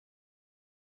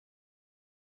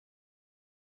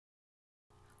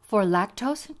For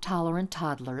lactose-intolerant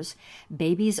toddlers,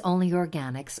 Baby's Only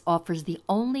Organics offers the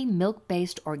only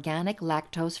milk-based organic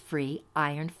lactose-free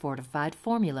iron-fortified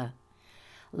formula.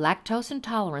 Lactose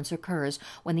intolerance occurs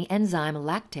when the enzyme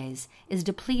lactase is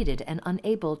depleted and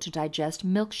unable to digest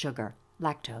milk sugar,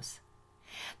 lactose.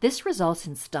 This results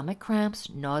in stomach cramps,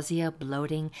 nausea,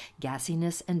 bloating,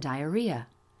 gassiness, and diarrhea.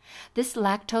 This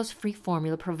lactose-free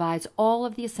formula provides all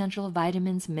of the essential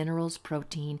vitamins, minerals,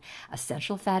 protein,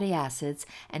 essential fatty acids,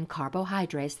 and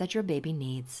carbohydrates that your baby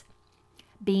needs.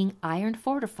 Being iron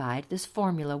fortified, this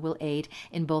formula will aid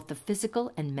in both the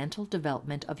physical and mental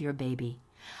development of your baby.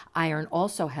 Iron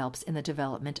also helps in the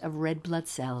development of red blood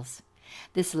cells.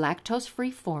 This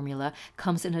lactose-free formula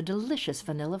comes in a delicious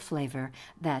vanilla flavor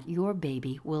that your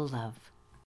baby will love.